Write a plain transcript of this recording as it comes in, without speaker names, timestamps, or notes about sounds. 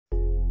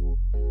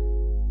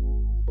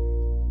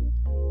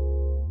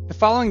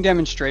following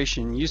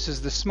demonstration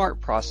uses the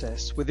SMART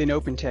process within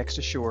OpenText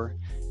Assure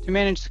to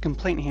manage the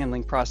complaint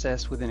handling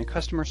process within a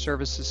customer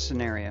services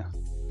scenario.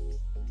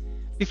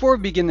 Before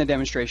we begin the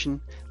demonstration,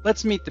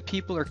 let's meet the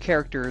people or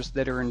characters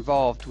that are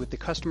involved with the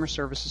customer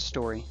services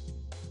story.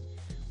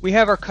 We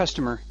have our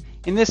customer,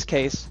 in this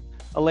case,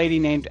 a lady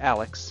named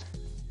Alex.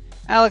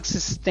 Alex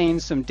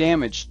sustained some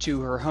damage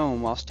to her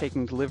home whilst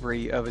taking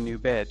delivery of a new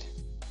bed.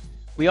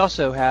 We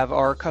also have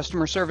our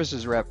customer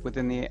services rep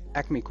within the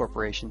Acme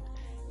Corporation.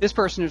 This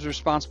person is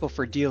responsible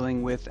for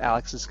dealing with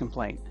Alex's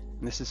complaint,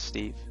 and this is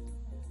Steve.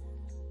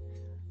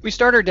 We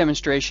start our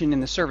demonstration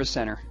in the Service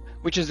Center,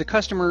 which is the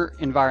customer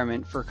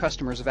environment for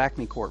customers of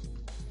Acme Corp.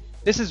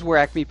 This is where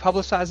Acme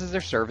publicizes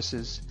their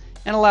services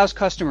and allows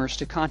customers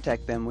to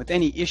contact them with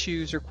any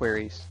issues or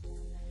queries.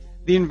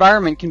 The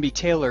environment can be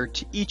tailored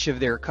to each of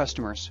their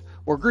customers,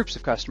 or groups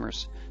of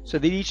customers, so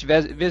that each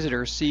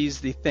visitor sees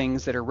the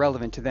things that are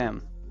relevant to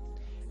them.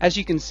 As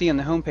you can see on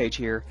the home page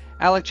here,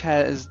 Alex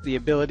has the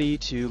ability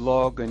to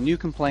log a new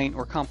complaint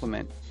or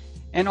compliment,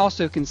 and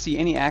also can see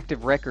any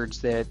active records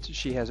that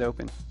she has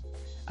open.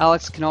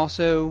 Alex can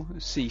also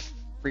see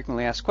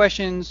frequently asked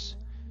questions,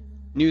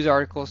 news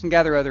articles, and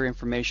gather other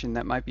information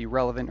that might be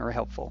relevant or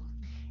helpful.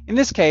 In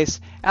this case,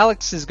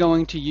 Alex is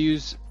going to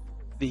use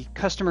the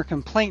Customer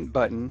Complaint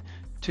button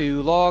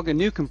to log a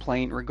new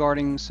complaint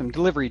regarding some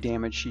delivery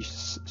damage she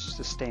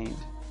sustained.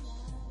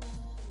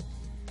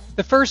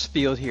 The first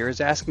field here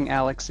is asking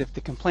Alex if the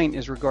complaint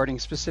is regarding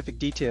specific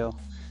detail,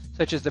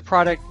 such as the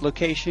product,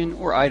 location,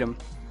 or item.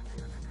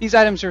 These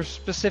items are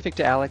specific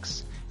to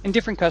Alex, and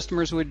different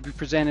customers would be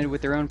presented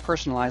with their own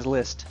personalized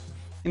list.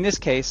 In this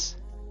case,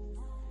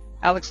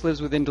 Alex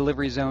lives within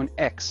delivery zone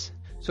X,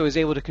 so is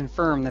able to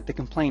confirm that the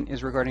complaint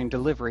is regarding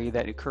delivery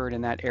that occurred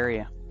in that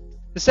area.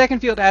 The second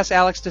field asks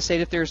Alex to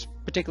state if there's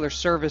a particular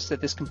service that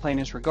this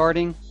complaint is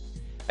regarding.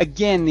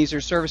 Again, these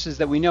are services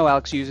that we know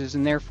Alex uses,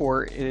 and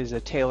therefore it is a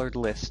tailored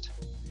list.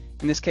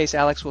 In this case,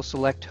 Alex will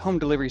select home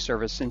delivery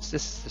service since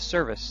this is the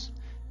service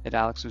that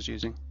Alex was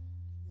using.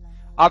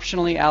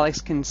 Optionally, Alex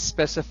can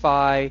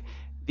specify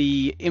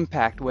the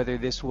impact, whether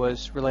this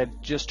was related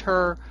to just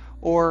her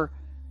or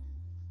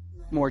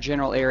more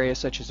general areas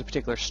such as a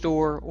particular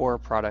store or a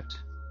product.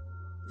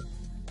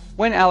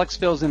 When Alex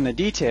fills in the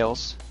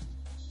details,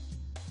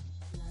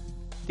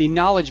 the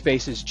knowledge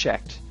base is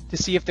checked to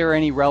see if there are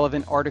any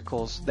relevant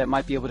articles that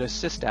might be able to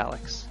assist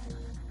Alex.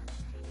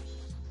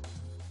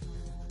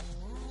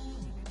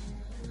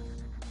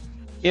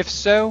 If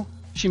so,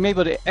 she may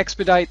be able to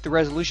expedite the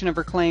resolution of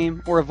her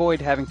claim or avoid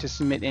having to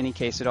submit any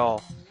case at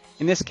all.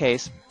 In this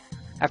case,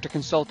 after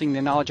consulting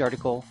the knowledge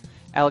article,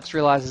 Alex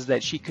realizes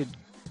that she could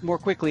more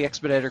quickly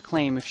expedite her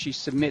claim if she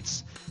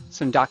submits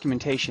some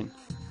documentation.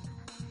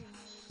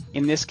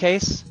 In this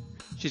case,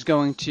 she's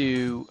going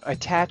to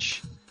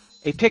attach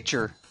a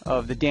picture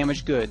of the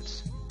damaged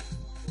goods.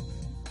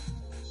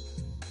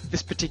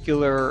 This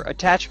particular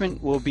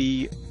attachment will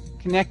be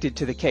connected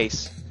to the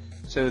case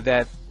so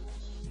that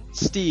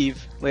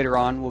Steve later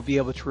on will be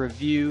able to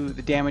review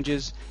the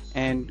damages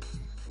and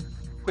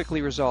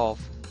quickly resolve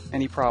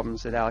any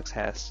problems that Alex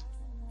has.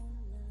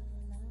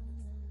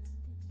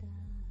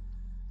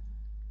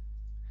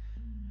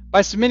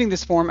 By submitting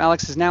this form,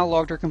 Alex has now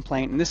logged her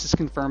complaint, and this is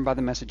confirmed by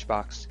the message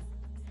box.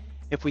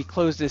 If we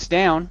close this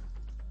down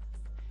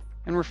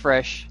and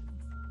refresh,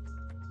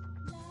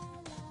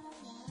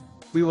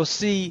 we will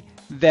see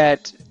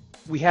that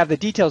we have the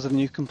details of the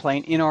new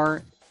complaint in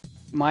our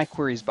My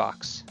Queries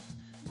box.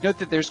 Note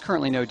that there's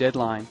currently no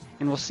deadline,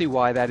 and we'll see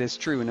why that is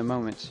true in a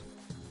moment.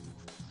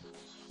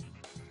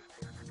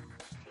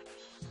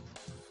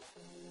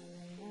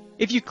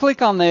 If you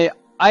click on the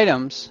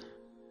items,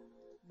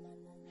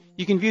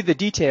 you can view the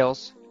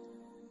details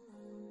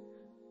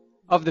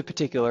of the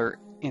particular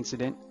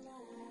incident,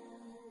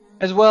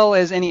 as well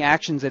as any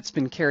actions that's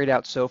been carried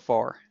out so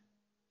far.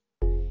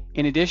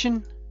 In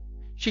addition,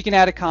 she can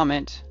add a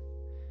comment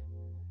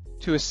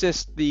to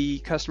assist the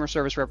customer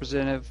service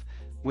representative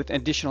with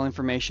additional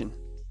information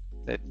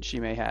that she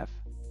may have.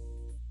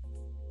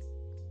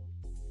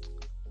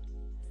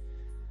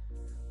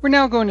 We're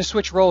now going to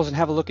switch roles and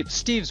have a look at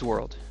Steve's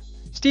world.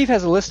 Steve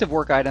has a list of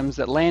work items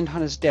that land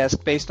on his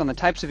desk based on the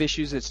types of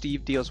issues that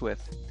Steve deals with.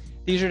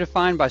 These are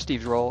defined by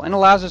Steve's role and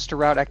allows us to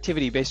route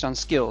activity based on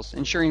skills,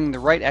 ensuring the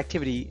right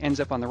activity ends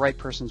up on the right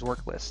person's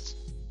work lists.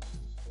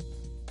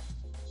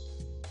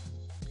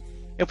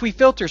 If we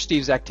filter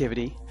Steve's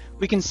activity,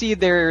 we can see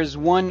there's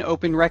one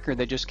open record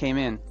that just came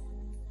in.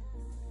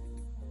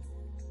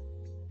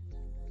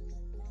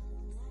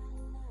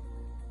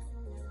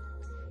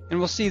 And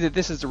we'll see that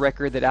this is the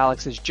record that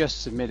Alex has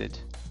just submitted.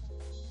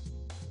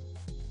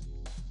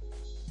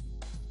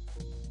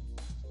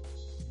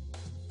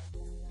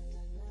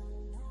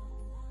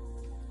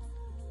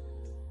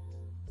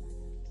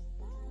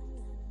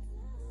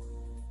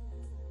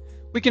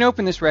 We can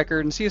open this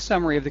record and see a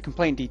summary of the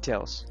complaint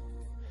details.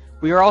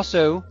 We are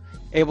also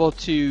able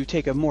to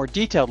take a more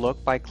detailed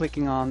look by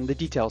clicking on the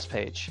details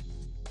page.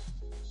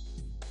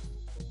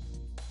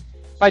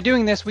 By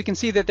doing this, we can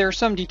see that there are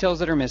some details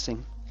that are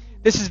missing.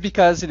 This is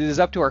because it is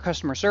up to our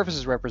customer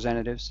services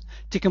representatives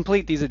to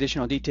complete these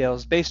additional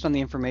details based on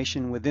the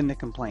information within the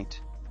complaint.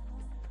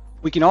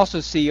 We can also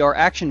see our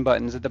action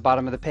buttons at the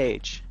bottom of the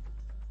page.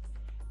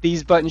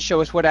 These buttons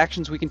show us what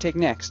actions we can take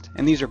next,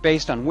 and these are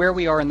based on where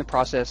we are in the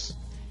process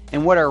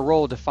and what our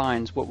role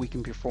defines what we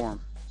can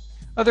perform.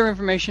 Other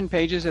information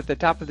pages at the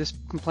top of this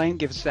complaint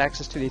give us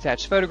access to the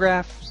attached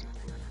photographs,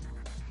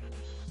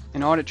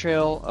 an audit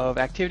trail of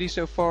activity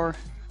so far.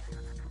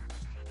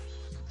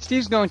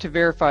 Steve's going to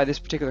verify this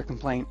particular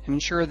complaint and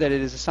ensure that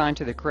it is assigned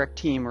to the correct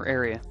team or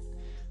area.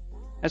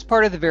 As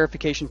part of the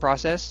verification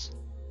process,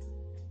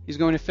 he's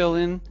going to fill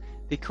in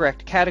the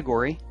correct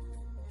category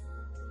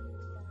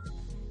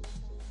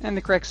and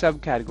the correct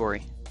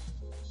subcategory.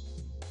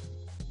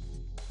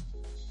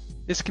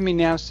 This can be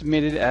now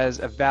submitted as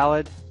a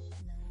valid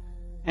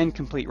and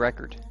complete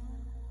record.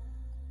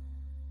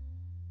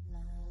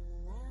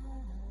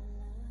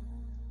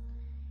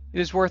 It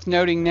is worth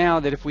noting now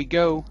that if we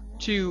go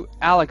to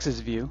Alex's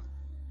view,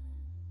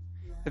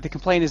 that the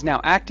complaint is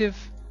now active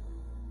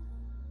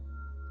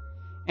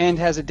and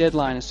has a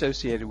deadline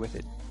associated with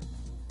it.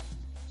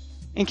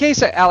 In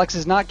case Alex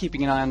is not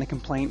keeping an eye on the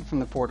complaint from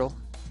the portal,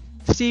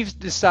 Steve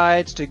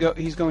decides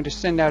he's going to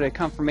send out a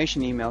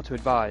confirmation email to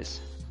advise.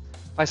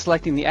 By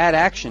selecting the Add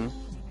Action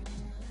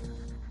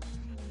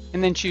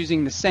and then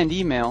choosing the Send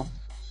Email,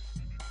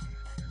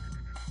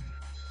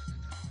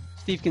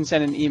 Steve can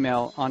send an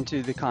email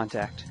onto the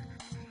contact.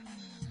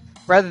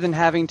 Rather than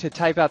having to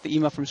type out the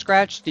email from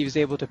scratch, Steve is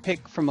able to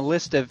pick from a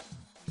list of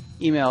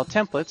email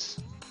templates.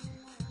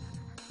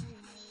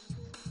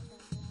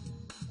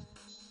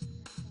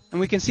 And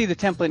we can see the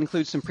template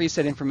includes some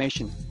preset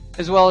information,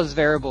 as well as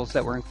variables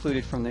that were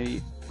included from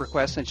the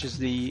request, such as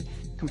the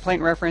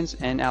complaint reference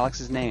and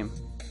Alex's name.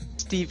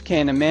 Steve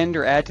can amend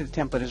or add to the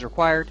template as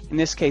required. In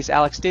this case,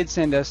 Alex did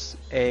send us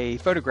a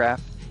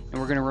photograph, and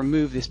we're going to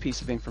remove this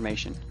piece of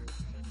information.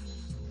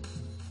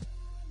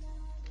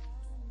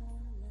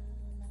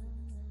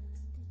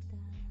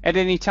 At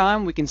any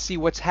time, we can see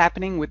what's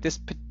happening with this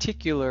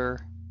particular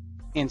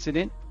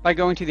incident by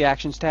going to the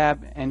Actions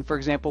tab, and for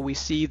example, we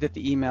see that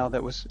the email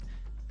that was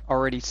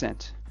already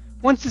sent.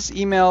 Once this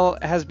email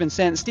has been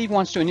sent, Steve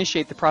wants to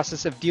initiate the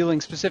process of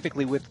dealing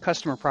specifically with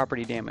customer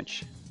property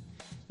damage.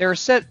 There are a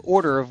set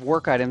order of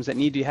work items that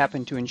need to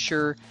happen to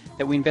ensure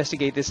that we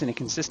investigate this in a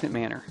consistent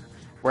manner.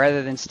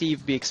 Rather than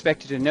Steve be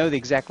expected to know the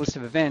exact list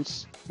of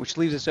events, which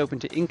leaves us open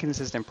to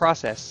inconsistent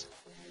process,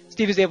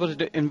 Steve is able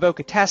to invoke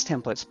a task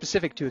template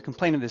specific to a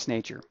complaint of this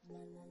nature.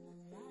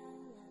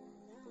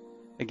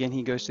 Again,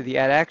 he goes to the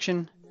Add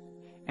Action,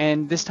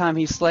 and this time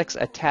he selects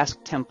a task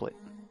template.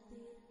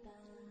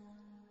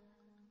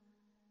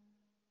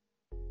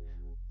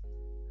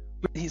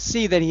 We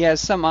see that he has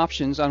some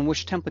options on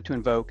which template to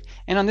invoke,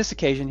 and on this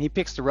occasion he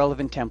picks the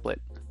relevant template.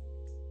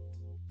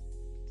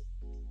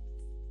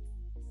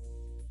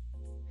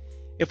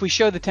 If we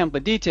show the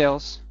template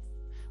details,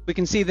 we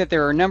can see that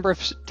there are a number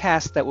of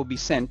tasks that will be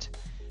sent,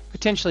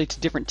 potentially to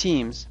different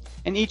teams,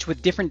 and each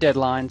with different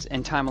deadlines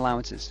and time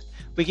allowances.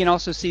 We can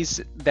also see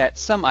that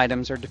some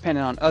items are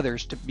dependent on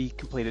others to be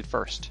completed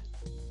first.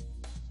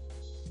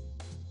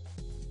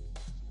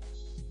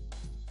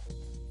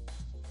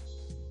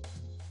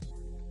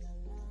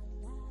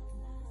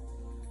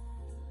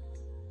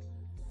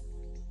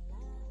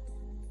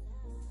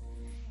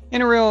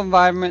 In a real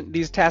environment,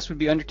 these tasks would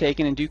be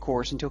undertaken in due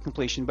course until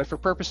completion, but for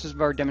purposes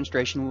of our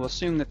demonstration, we will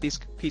assume that these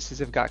pieces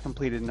have got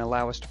completed and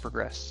allow us to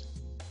progress.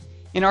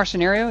 In our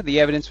scenario, the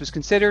evidence was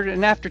considered,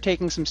 and after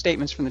taking some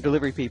statements from the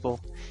delivery people,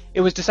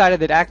 it was decided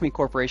that Acme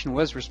Corporation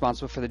was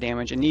responsible for the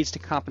damage and needs to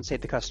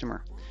compensate the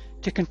customer.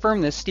 To confirm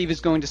this, Steve is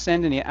going to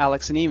send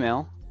Alex an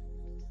email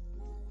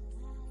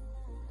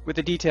with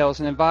the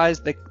details and advise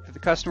that the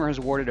customer has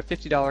awarded a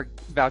 $50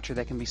 voucher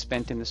that can be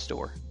spent in the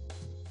store.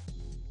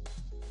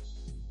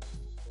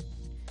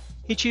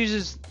 He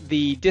chooses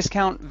the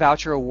discount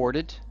voucher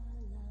awarded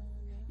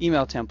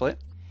email template,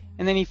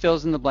 and then he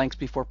fills in the blanks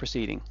before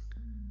proceeding.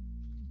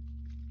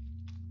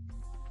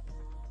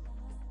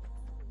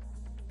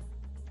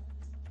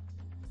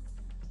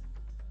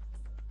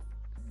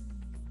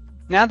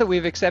 Now that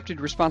we've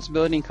accepted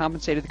responsibility and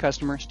compensated the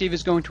customer, Steve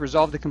is going to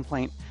resolve the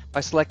complaint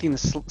by selecting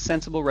the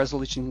sensible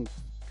resolution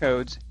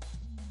codes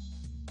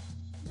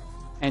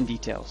and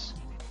details.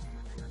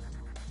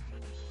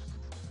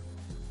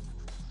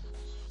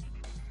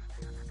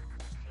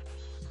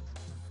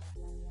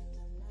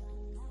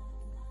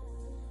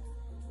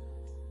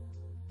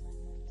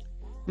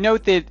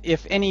 Note that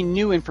if any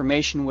new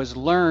information was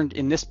learned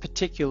in this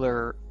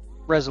particular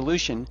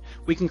resolution,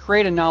 we can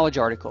create a knowledge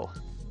article.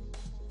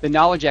 The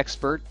knowledge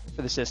expert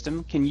for the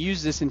system can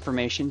use this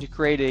information to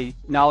create a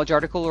knowledge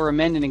article or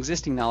amend an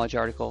existing knowledge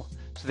article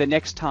so that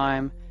next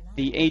time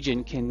the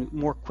agent can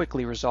more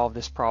quickly resolve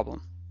this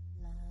problem.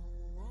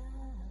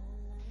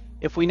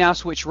 If we now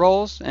switch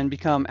roles and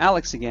become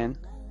Alex again,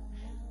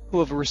 who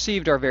have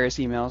received our various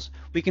emails,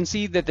 we can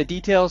see that the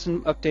details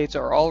and updates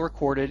are all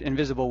recorded and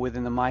visible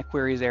within the My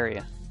Queries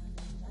area.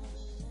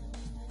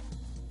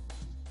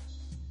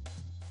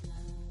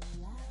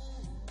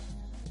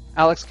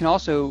 Alex can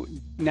also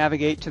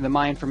navigate to the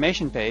My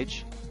Information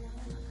page,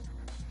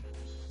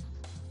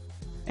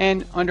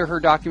 and under her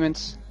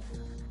documents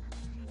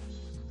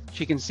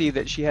she can see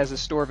that she has a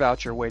store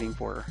voucher waiting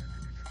for her.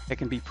 It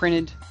can be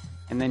printed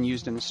and then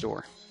used in the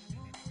store.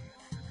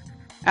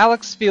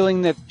 Alex,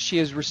 feeling that she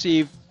has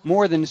received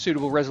more than a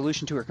suitable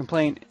resolution to her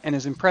complaint and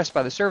is impressed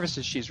by the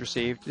services she's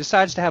received,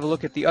 decides to have a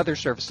look at the other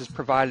services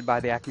provided by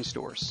the Acme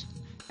stores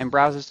and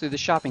browses through the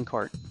shopping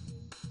cart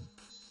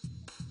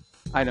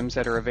items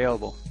that are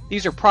available.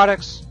 These are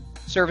products,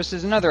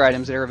 services, and other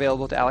items that are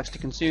available to Alex to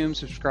consume,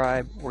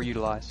 subscribe, or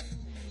utilize.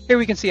 Here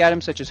we can see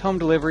items such as home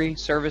delivery,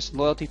 service,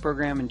 loyalty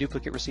program, and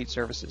duplicate receipt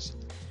services.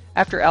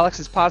 After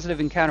Alex's positive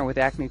encounter with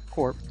Acme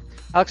Corp,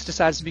 Alex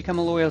decides to become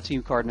a loyalty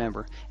card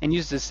member and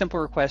uses a simple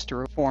request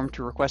form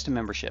to request a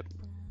membership.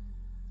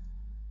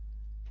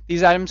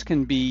 These items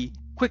can be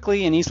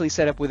quickly and easily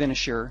set up within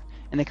Assure,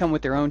 and they come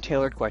with their own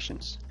tailored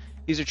questions.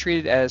 These are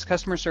treated as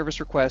customer service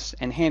requests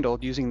and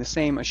handled using the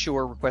same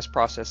Assure request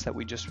process that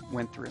we just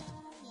went through.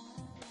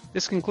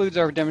 This concludes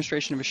our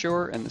demonstration of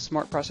Assure and the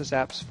Smart Process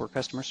apps for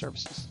customer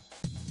services.